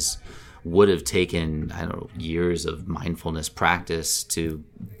otherwise would have taken, years of mindfulness practice to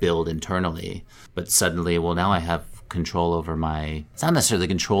build internally. But suddenly, well, now I have control over it's not necessarily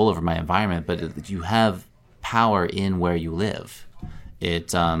control over my environment, but you have power in where you live.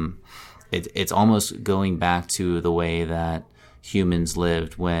 It's almost going back to the way that humans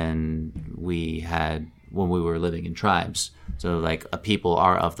lived when we were living in tribes. So like a people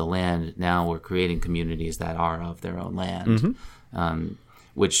are of the land. Now we're creating communities that are of their own land,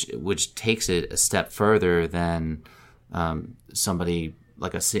 which takes it a step further than somebody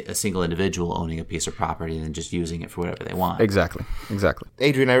like a single individual owning a piece of property and then just using it for whatever they want. Exactly.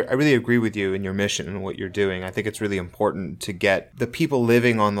 Adrian, I really agree with you in your mission and what you're doing. I think it's really important to get the people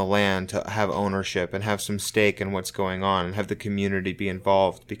living on the land to have ownership and have some stake in what's going on and have the community be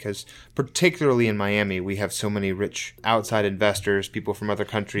involved, because particularly in Miami, we have so many rich outside investors, people from other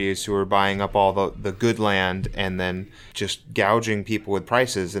countries who are buying up all the good land and then just gouging people with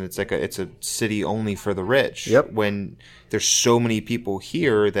prices. And it's like it's a city only for the rich. Yep. When there's so many people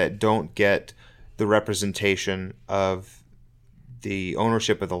here that don't get the representation of the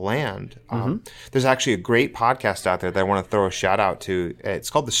ownership of the land. There's actually a great podcast out there that I want to throw a shout out to. It's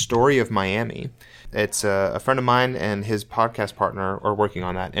called The Story of Miami. It's a friend of mine and his podcast partner are working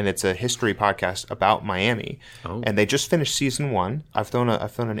on that, and it's a history podcast about Miami. Oh. And they just finished season 1. I've thrown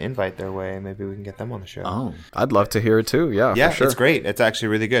an invite their way. Maybe we can get them on the show. Oh, I'd love to hear it too. Yeah, Yeah, for sure. it's great. It's actually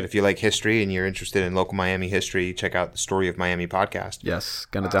really good. If you like history and you're interested in local Miami history, check out the Story of Miami podcast. Yes,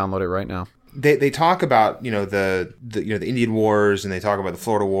 gonna download it right now. They talk about the Indian Wars, and they talk about the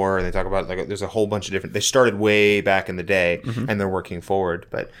Florida War, and they talk about there's a whole bunch of different. They started way back in the day, and they're working forward.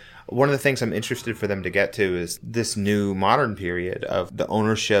 But one of the things I'm interested for them to get to is this new modern period of the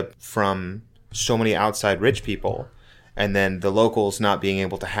ownership from so many outside rich people, and then the locals not being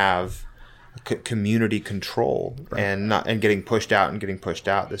able to have community control, right, and getting pushed out.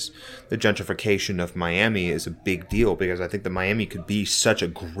 The gentrification of Miami is a big deal, because I think that Miami could be such a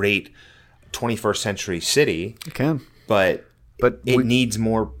great 21st century city. It can. But But it needs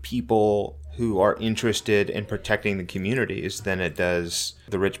more people who are interested in protecting the communities than it does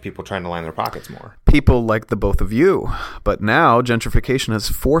the rich people trying to line their pockets more. people like the both of you. But now gentrification has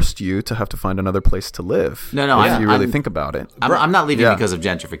forced you to have to find another place to live. No, if you really I'm- think about it. I'm not leaving Yeah. because of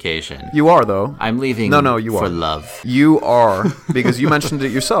gentrification. You are, though. I'm leaving No, you for are. love. You are, because you mentioned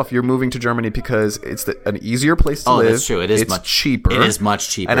it yourself. You're moving to Germany because it's an easier place to live. That's true. It is it's much cheaper. It is much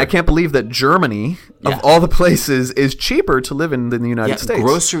cheaper. And I can't believe that Germany, Yeah. of all the places, is cheaper to live in than the United States.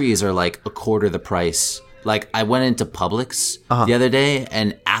 Groceries are like a quarter the price. Like I went into Publix the other day,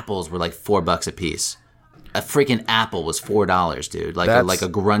 and apples were like $4 a piece. A freaking apple was $4, dude. Like That's a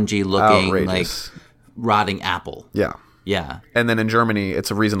grungy looking, outrageous. like rotting apple. Yeah. Yeah, And then in Germany,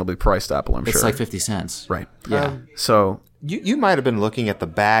 it's a reasonably priced apple, I'm it's sure. like 50 cents. Right. Yeah. So You might have been looking at the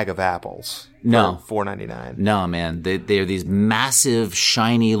bag of apples. No. For $4.99. No, man, they're these massive,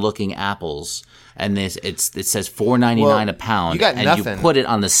 shiny-looking apples, and it says $4.99 a pound. you got and nothing. you put it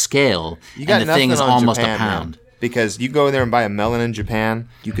on the scale, You got and the thing nothing is on almost Japan, a pound. man. Because you go there and buy a melon in Japan,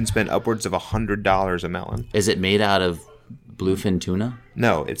 you can spend upwards of $100 a melon. Is it made out of bluefin tuna?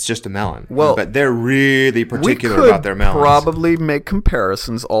 No, it's just a melon. Well, but they're really we particular could about their melons. probably make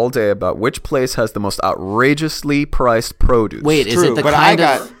comparisons all day about which place has the most outrageously priced produce. Wait, is True, it the but kind I of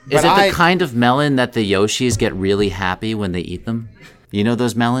got- is but it I- the kind of melon that the Yoshis get really happy when they eat them? You know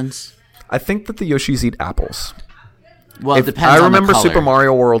those melons? I think that the Yoshis eat apples. Well, it If depends I on remember the color. Super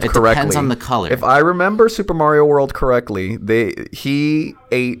Mario World it correctly. depends on the color. If I remember Super Mario World correctly, he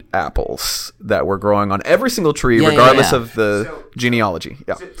ate apples that were growing on every single tree, Yeah, regardless yeah. of the genealogy.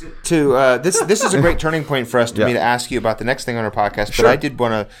 Yeah. This is a great turning point for us me to ask you about the next thing on our podcast. Sure. But I did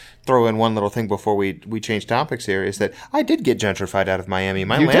want to throw in one little thing before we change topics here. Is that I did get gentrified out of Miami.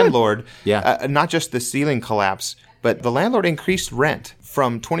 My You did? landlord, Yeah. not just the ceiling collapse, but the landlord increased rent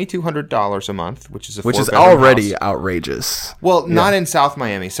from $2,200 a month, which is Which is four-bedroom already house. outrageous. Well, not in South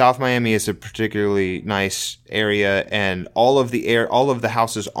Miami. South Miami is a particularly nice area, and all of the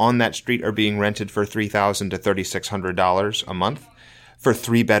houses on that street are being rented for $3,000 to $3,600 a month for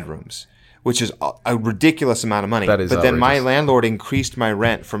 3 bedrooms, which is a ridiculous amount of money. That is But then my outrageous. landlord increased my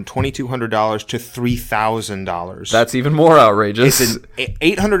rent from $2,200 to $3,000. That's even more outrageous. It's an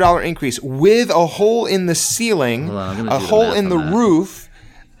 $800 increase with a hole in the ceiling, on, I'm gonna a do the hole math in the on that. roof,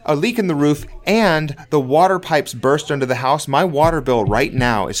 a leak in the roof, and the water pipes burst under the house. My water bill right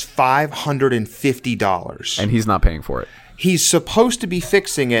now is $550. And he's not paying for it. He's supposed to be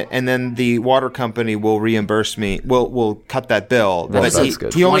fixing it, and then the water company will reimburse me. Will cut that bill. That's But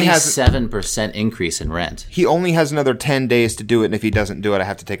good. he only has 27% increase in rent. he only has another 10 days to do it, and if he doesn't do it, I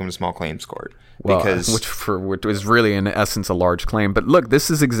have to take him to small claims court. Well, Because which is really in essence a large claim. But look,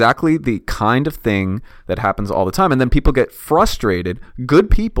 this is exactly the kind of thing that happens all the time. And then people get frustrated. Good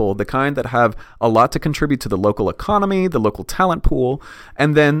people, the kind that have a lot to contribute to the local economy, the local talent pool,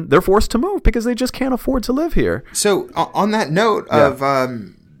 and then they're forced to move because they just can't afford to live here. So on that note of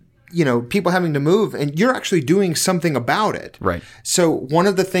people having to move, and you're actually doing something about it, Right. So one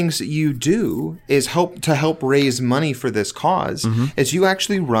of the things that you do is help raise money for this cause. Is you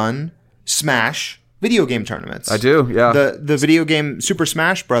actually run Smash video game tournaments. I do, yeah. The video game Super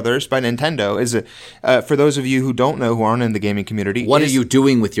Smash Brothers by Nintendo is for those of you who don't know, who aren't in the gaming community. What are you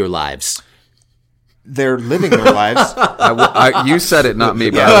doing with your lives? They're living their lives. You said it, not me,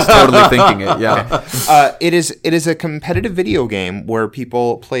 but I was totally thinking it. Yeah. It is a competitive video game where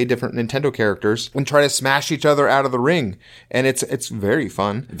people play different Nintendo characters and try to smash each other out of the ring, and it's very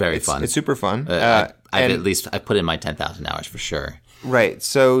fun. Very fun. It's super fun. I put in my 10,000 hours for sure. Right.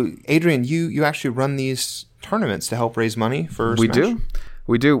 So, Adrian, you actually run these tournaments to help raise money for We Smash? do.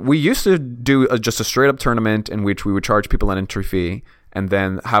 We do. We used to do just a straight up tournament in which we would charge people an entry fee and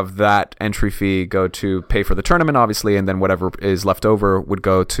then have that entry fee go to pay for the tournament, obviously, and then whatever is left over would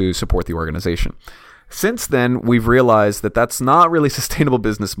go to support the organization. Since then, we've realized that that's not really a sustainable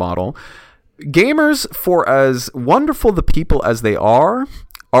business model. Gamers, for as wonderful the people as they are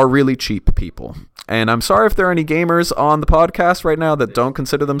really cheap people. And I'm sorry if there are any gamers on the podcast right now that don't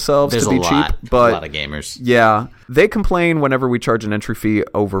consider themselves There's to be a lot, cheap. But a lot of gamers. yeah, they complain whenever we charge an entry fee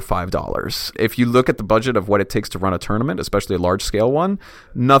over $5. If you look at the budget of what it takes to run a tournament, especially a large-scale one,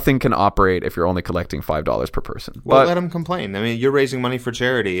 nothing can operate if you're only collecting $5 per person. Well, But let them complain. I mean, you're raising money for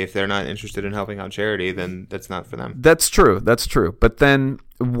charity. If they're not interested in helping out charity, then that's not for them. that's true. That's true. But then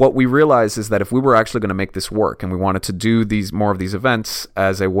what we realized is that if we were actually going to make this work and we wanted to do more of these events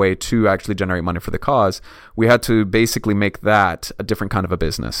as a way to actually generate money for the cause, we had to basically make that a different kind of a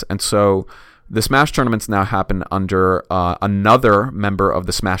business. And so the Smash tournaments now happen under another member of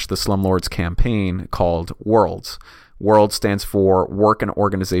the Smash the Slumlords campaign called Worlds. World stands for Work and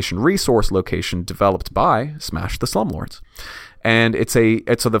Organization Resource Location, developed by Smash the Slumlords. And it's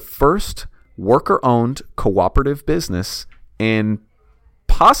the first worker-owned cooperative business in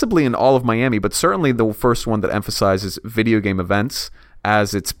possibly in all of Miami, but certainly the first one that emphasizes video game events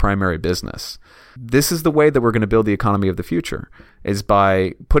as its primary business. This is the way that we're going to build the economy of the future, is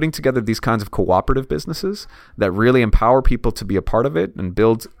by putting together these kinds of cooperative businesses that really empower people to be a part of it and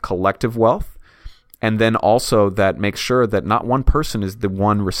build collective wealth. And then also that makes sure that not one person is the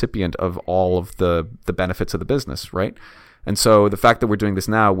one recipient of all of the benefits of the business, right? And so the fact that we're doing this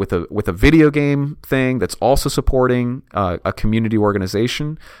now with a video game thing that's also supporting a community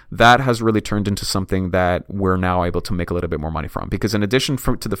organization, that has really turned into something that we're now able to make a little bit more money from. Because in addition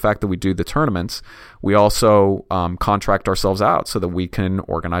to the fact that we do the tournaments, we also contract ourselves out so that we can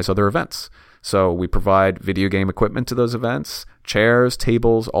organize other events. So we provide video game equipment to those events, chairs,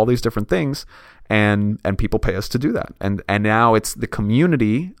 tables, all these different things. And people pay us to do that. And now it's the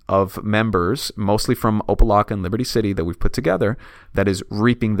community of members, mostly from Opa-locka and Liberty City, that we've put together, that is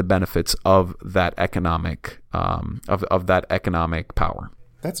reaping the benefits of that economic of that economic power.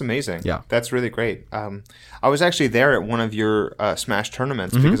 That's amazing. Yeah. That's really great. I was actually there at one of your Smash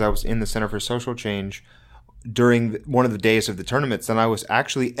tournaments because I was in the Center for Social Change during one of the days of the tournaments, and I was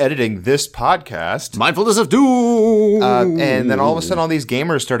actually editing this podcast. Mindfulness of Doom! And then all of a sudden, all these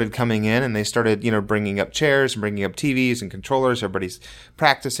gamers started coming in, and they started, bringing up chairs and bringing up TVs and controllers. Everybody's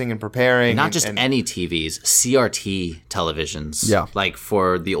practicing and preparing. Not just any TVs, CRT televisions. Yeah. Like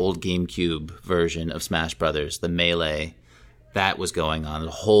for the old GameCube version of Smash Brothers, the Melee, that was going on. A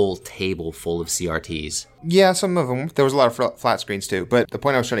whole table full of CRTs. Yeah, some of them. There was a lot of flat screens too. But the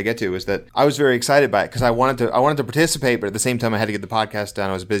point I was trying to get to is that I was very excited by it because I wanted to participate, but at the same time I had to get the podcast done.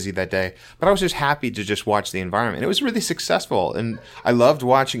 I was busy that day. But I was just happy to just watch the environment. It was really successful. And I loved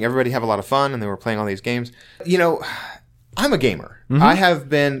watching everybody have a lot of fun, and they were playing all these games. I'm a gamer. I have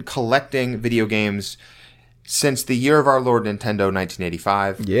been collecting video games since the year of our Lord Nintendo,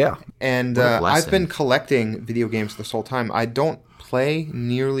 1985. Yeah. And I've been collecting video games this whole time. I don't play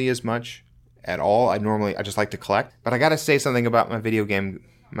nearly as much at all. I just like to collect. But I got to say something about my video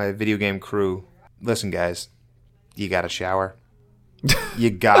game crew. Listen, guys, you got to shower.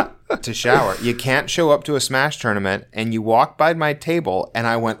 You got to shower. You can't show up to a Smash tournament and you walk by my table and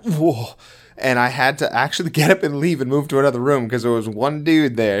I went, whoa. And I had to actually get up and leave and move to another room because there was one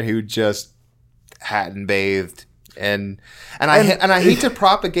dude there who just hadn't bathed, and I hate to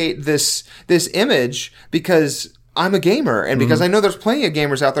propagate this image because I'm a gamer and because I know there's plenty of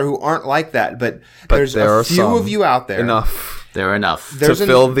gamers out there who aren't like that, but there's a few of you out there enough to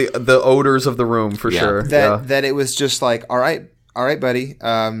fill the odors of the room for sure. That it was just like, all right, buddy,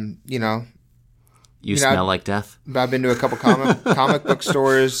 You smell like death. I've been to a couple comic book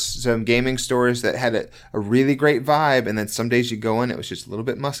stores, some gaming stores that had a really great vibe, and then some days you go in, it was just a little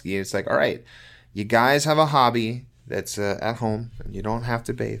bit musky. And it's like, all right, you guys have a hobby that's at home, and you don't have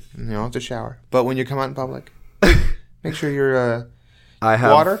to bathe, and you don't have to shower. But when you come out in public, make sure you're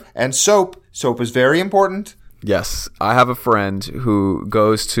water and soap. Soap is very important. Yes, I have a friend who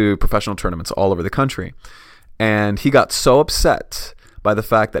goes to professional tournaments all over the country, and he got so upset by the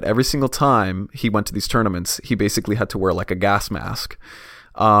fact that every single time he went to these tournaments, he basically had to wear like a gas mask.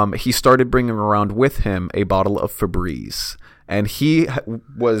 He started bringing around with him a bottle of Febreze, and he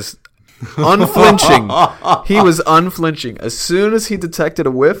was unflinching. He was unflinching. As soon as he detected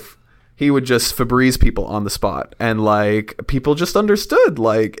a whiff, he would just Febreze people on the spot, and like people just understood,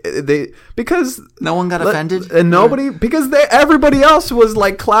 because no one got offended, and because everybody else was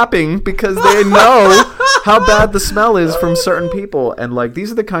like clapping because they know how bad the smell is from certain people, and like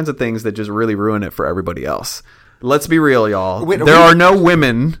these are the kinds of things that just really ruin it for everybody else. Let's be real, y'all. There are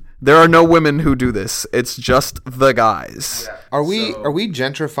no women who do this. It's just the guys. Yeah. Are we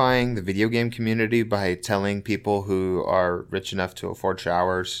gentrifying the video game community by telling people who are rich enough to afford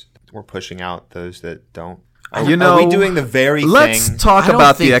showers? We're pushing out those that don't. Are we doing the very let's thing? Talk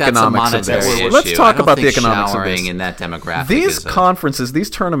about the economics of this. Let's talk about the economics of this. In that demographic. These conferences, these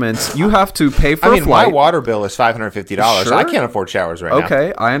tournaments, you have to pay for a flight. My water bill is $550. Sure. I can't afford showers right now.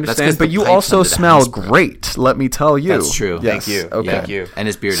 Okay, I understand. But you also smell great, let me tell you. That's true. Yes. Thank you. Okay. Thank you. And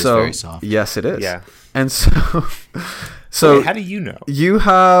his beard is very soft. Yes, it is. Yeah. And so wait, how do you know? You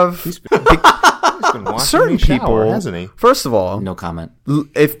have certain people, hasn't he? First of all, no comment.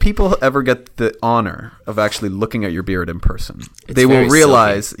 If people ever get the honor of actually looking at your beard in person, they will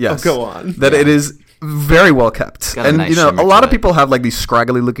realize, go on. that it is very well kept. Got a And nice you know, a shimmer lot to of it. people have like these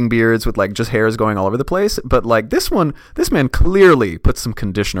scraggly looking beards with like just hairs going all over the place, but like this man clearly put some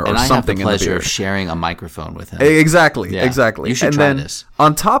conditioner And or I have something the in the pleasure beard. of sharing a microphone with him. Exactly, Yeah. exactly. You should and try then this.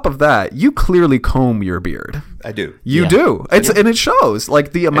 on top of that, you clearly comb your beard. I do. You Yeah. do. And it shows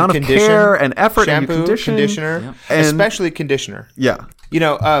like the amount of condition, care and effort shampoo, and you condition. conditioner, And- especially conditioner. Yeah. You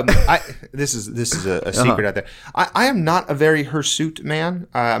know, this is a secret out there. I am not a very hirsute man.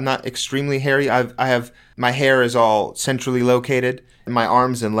 I'm not extremely hairy. I have my hair is all centrally located. My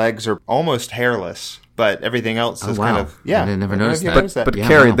arms and legs are almost hairless, but everything else is wow. kind of I never noticed you that. But Yeah,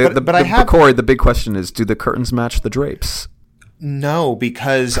 Carrie, wow. the, But I have- Corey, the big question is, do the curtains match the drapes? No,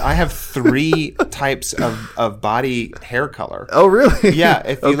 because I have 3 types of body hair color. Oh, really? Yeah,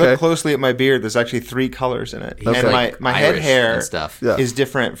 if you Okay. look closely at my beard, there's actually 3 colors in it, He's and like my head Irish hair and stuff. Yeah. is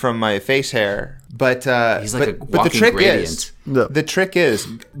different from my face hair. But He's like a but the walking trick gradient. is Yeah. the trick is,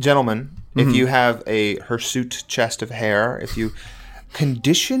 gentlemen, if you have a hirsute chest of hair, if you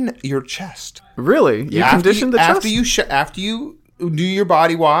condition your chest, Really? You After condition you- the chest? after you do your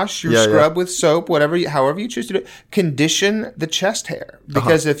body wash, your Yeah, scrub with soap, however you choose to do it, condition the chest hair.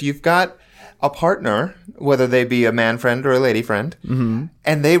 Because if you've got a partner, whether they be a man friend or a lady friend,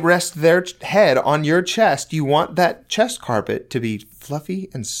 and they rest their head on your chest, you want that chest carpet to be fluffy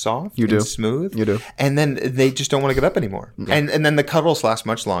and soft You do. and smooth. You do. And then they just don't want to get up anymore. And then the cuddles last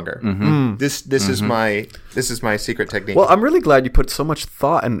much longer. This is my secret technique. Well, I'm really glad you put so much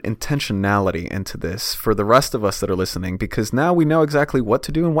thought and intentionality into this for the rest of us that are listening, because now we know exactly what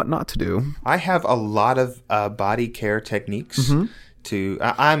to do and what not to do. I have a lot of body care techniques.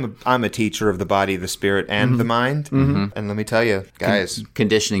 I'm a teacher of the body, the spirit, and the mind. And let me tell you, guys,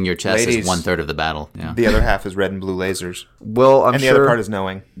 Conditioning your chest Ladies. is 1/3 of the battle. Yeah. the other half is red and blue lasers, Well, I'm and the sure. other part is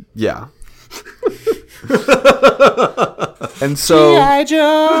knowing. Yeah. And so,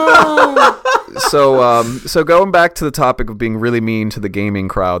 so going back to the topic of being really mean to the gaming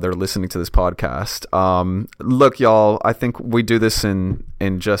crowd that are listening to this podcast. Look, y'all, I think we do this in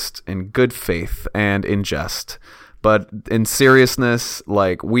good faith and in jest. But in seriousness,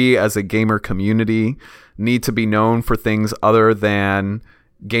 like, we as a gamer community need to be known for things other than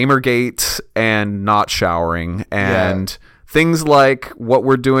Gamergate and not showering. And things like what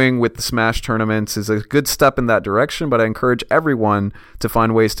we're doing with the Smash tournaments is a good step in that direction, but I encourage everyone to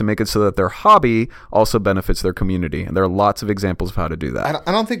find ways to make it so that their hobby also benefits their community. And there are lots of examples of how to do that.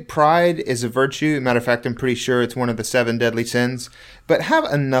 I don't think pride is a virtue. Matter of fact, I'm pretty sure it's one of the 7 deadly sins. But have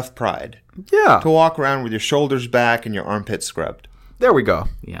enough pride Yeah. to walk around with your shoulders back and your armpits scrubbed. There we go.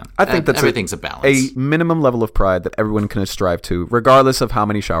 Yeah. I think that's everything's a balance. A minimum level of pride that everyone can strive to, regardless of how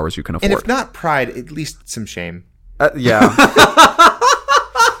many showers you can afford. And if not pride, at least some shame. Yeah.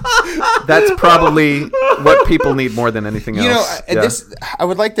 That's probably what people need more than anything else. You know, Yeah. I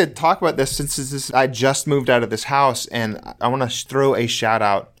would like to talk about this since I just moved out of this house, and I want to throw a shout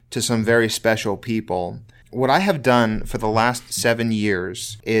out to some very special people. What I have done for the last 7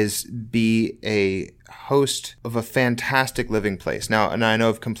 years is be a host of a fantastic living place. Now, and I know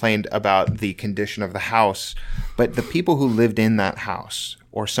I've complained about the condition of the house, but the people who lived in that house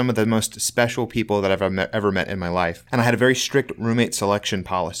or some of the most special people that I've ever met in my life. And I had a very strict roommate selection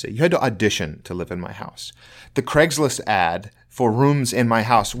policy. You had to audition to live in my house. The Craigslist ad for rooms in my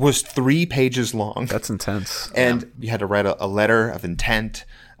house was 3 pages long. That's intense. And you had to write a letter of intent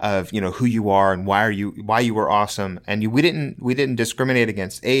of, you know, who you are and why you were awesome. And we didn't discriminate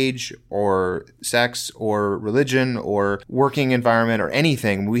against age or sex or religion or working environment or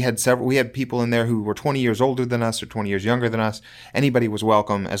anything. We had people in there who were 20 years older than us or 20 years younger than us. Anybody was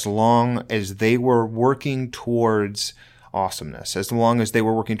welcome as long as they were working towards awesomeness, as long as they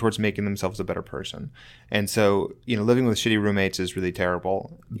were working towards making themselves a better person. And so, you know, living with shitty roommates is really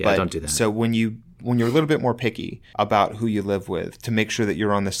terrible. Yeah, don't do that. So when you're a little bit more picky about who you live with, to make sure that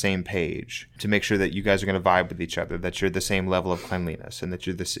you're on the same page, to make sure that you guys are going to vibe with each other, that you're the same level of cleanliness, and that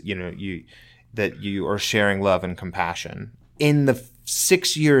you're that you are sharing love and compassion. In the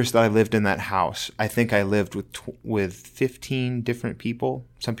 6 years that I lived in that house, I think I lived with 15 different people.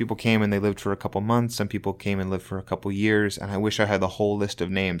 Some people came and they lived for a couple months. Some people came and lived for a couple years. And I wish I had the whole list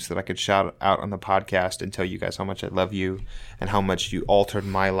of names that I could shout out on the podcast and tell you guys how much I love you and how much you altered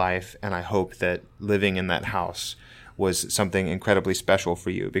my life. And I hope that living in that house was something incredibly special for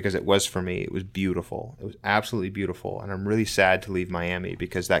you, because it was for me. It was beautiful. It was absolutely beautiful. And I'm really sad to leave Miami,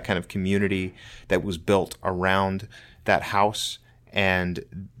 because that kind of community that was built around that house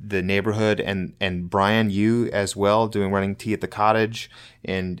and the neighborhood, and Brian, you as well, running tea at the cottage,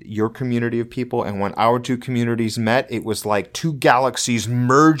 and your community of people. And when our two communities met, it was like two galaxies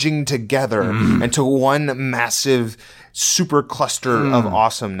merging together into one massive super cluster of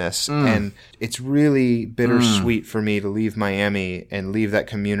awesomeness. And it's really bittersweet for me to leave Miami and leave that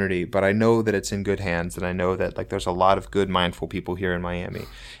community, but I know that it's in good hands, and I know that like there's a lot of good, mindful people here in Miami,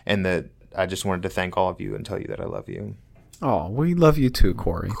 and that I just wanted to thank all of you and tell you that I love you. Oh, we love you too,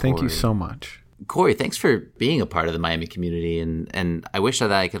 Corey. Thank you so much. Corey, thanks for being a part of the Miami community. And I wish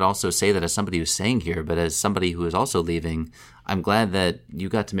that I could also say that as somebody who's staying here, but as somebody who is also leaving, I'm glad that you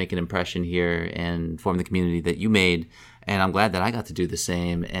got to make an impression here and form the community that you made. And I'm glad that I got to do the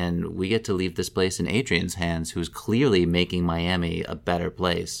same. And we get to leave this place in Adrian's hands, who's clearly making Miami a better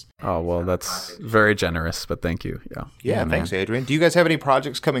place. Oh, well, that's very generous, but thank you. Yeah, thanks, Adrian. Do you guys have any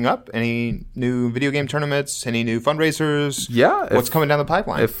projects coming up? Any new video game tournaments? Any new fundraisers? Yeah. What's coming down the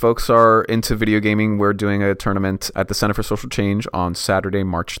pipeline? If folks are into video gaming, we're doing a tournament at the Center for Social Change on Saturday,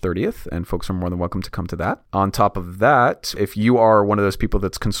 March 30th, and folks are more than welcome to come to that. On top of that, if you are one of those people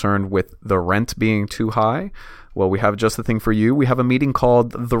that's concerned with the rent being too high, well, we have just the thing for you. We have a meeting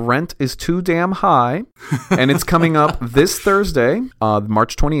called The Rent is Too Damn High, and it's coming up this Thursday,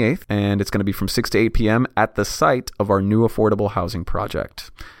 March 28th, and it's going to be from 6 to 8 p.m. at the site of our new affordable housing project.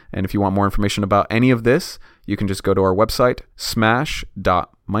 And if you want more information about any of this, you can just go to our website,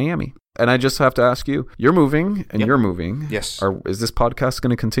 smash.miami. And I just have to ask you, you're moving and you're moving. Yes. Is this podcast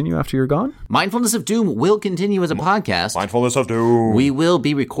going to continue after you're gone? Mindfulness of Doom will continue as a podcast. Mindfulness of Doom. We will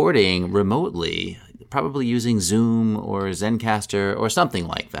be recording remotely, probably using Zoom or Zencaster or something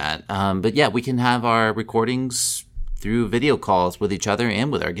like that. But yeah, we can have our recordings through video calls with each other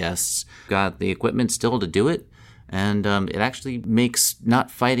and with our guests. Got the equipment still to do it. And it actually makes not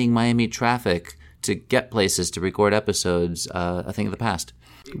fighting Miami traffic to get places to record episodes a thing of the past.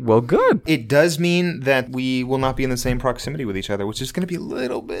 Well, good. It does mean that we will not be in the same proximity with each other, which is going to be a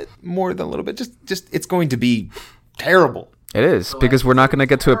little bit more than a little bit. Just it's going to be terrible. It is, because we're not going to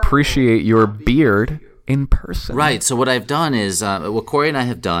get to appreciate your beard in person. Right. So what I've done is, what Corey and I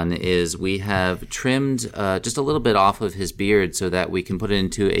have done is we have trimmed just a little bit off of his beard so that we can put it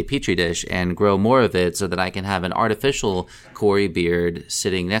into a petri dish and grow more of it so that I can have an artificial Corey beard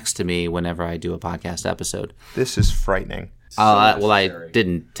sitting next to me whenever I do a podcast episode. This is frightening. Well, I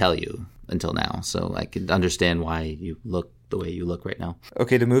didn't tell you until now, so I could understand why you look the way you look right now.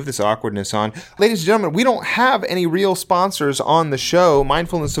 Okay, to move this awkwardness on, ladies and gentlemen, we don't have any real sponsors on the show.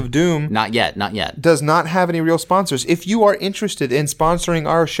 Mindfulness of Doom Not yet. does not have any real sponsors. If you are interested in sponsoring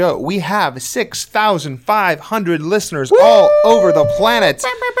our show, we have 6,500 listeners all over the planet,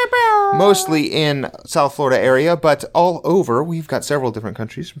 mostly in South Florida area, but all over. We've got several different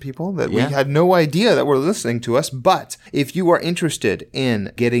countries from people that we had no idea that were listening to us. But if you are interested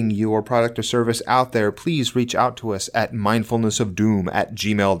in getting your product or service out there, please reach out to us at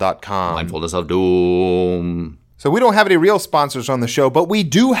mindfulnessofdoom@gmail.com. Mindfulness of Doom. So we don't have any real sponsors on the show, but we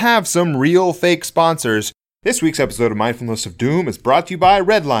do have some real fake sponsors. This week's episode of Mindfulness of Doom is brought to you by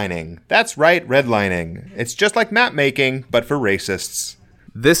redlining. That's right, redlining. It's just like map making, but for racists.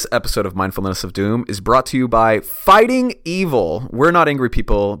 This episode of Mindfulness of Doom is brought to you by Fighting Evil. We're not angry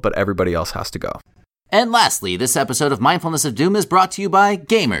people, but everybody else has to go. And lastly, this episode of Mindfulness of Doom is brought to you by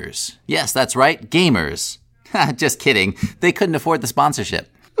gamers. Yes, that's right, gamers. Just kidding. They couldn't afford the sponsorship.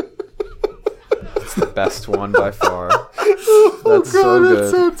 It's the best one by far. That's so good.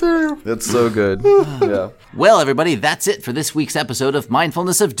 That's so terrible. That's so good. Yeah. Well, everybody, that's it for this week's episode of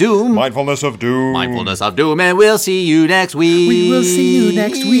Mindfulness of Doom. Mindfulness of Doom. Mindfulness of Doom, and we'll see you next week. We will see you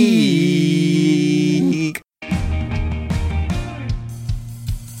next week.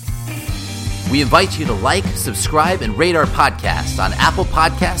 We invite you to like, subscribe, and rate our podcast on Apple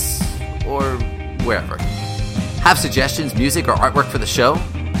Podcasts or wherever. Have suggestions, music, or artwork for the show?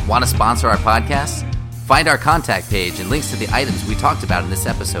 Want to sponsor our podcast? Find our contact page and links to the items we talked about in this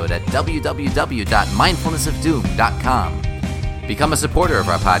episode at www.mindfulnessofdoom.com. Become a supporter of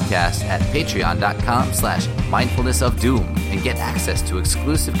our podcast at patreon.com/mindfulnessofdoom and get access to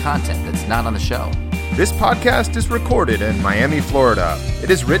exclusive content that's not on the show. This podcast is recorded in Miami, Florida. It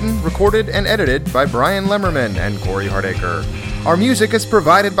is written, recorded, and edited by Brian Lemmerman and Corey Hardacre. Our music is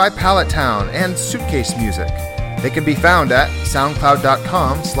provided by Pallet Town and Suitcase Music. They can be found at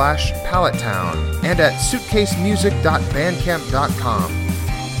soundcloud.com/pallettown and at suitcasemusic.bandcamp.com.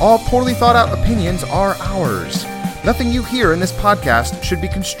 All poorly thought out opinions are ours. Nothing you hear in this podcast should be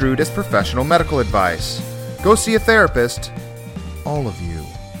construed as professional medical advice. Go see a therapist, all of you.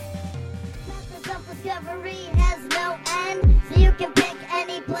 Self-discovery has no end, so you can pick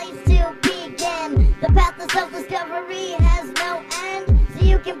any place to begin. The path of self-discovery has no end.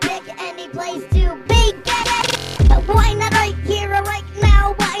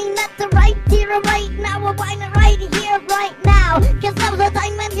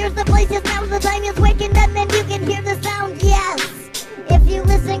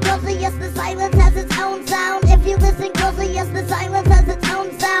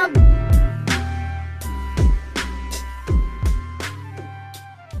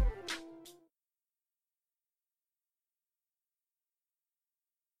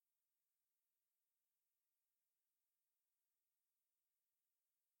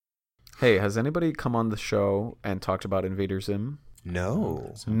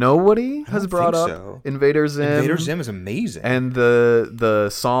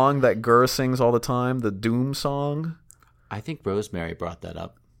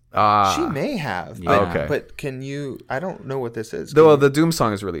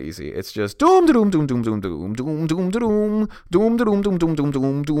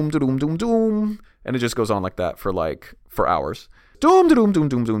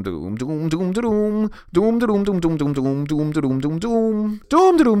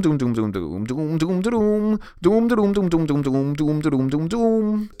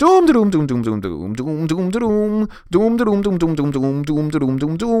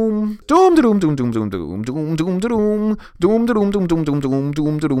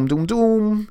 doom doom doom doom.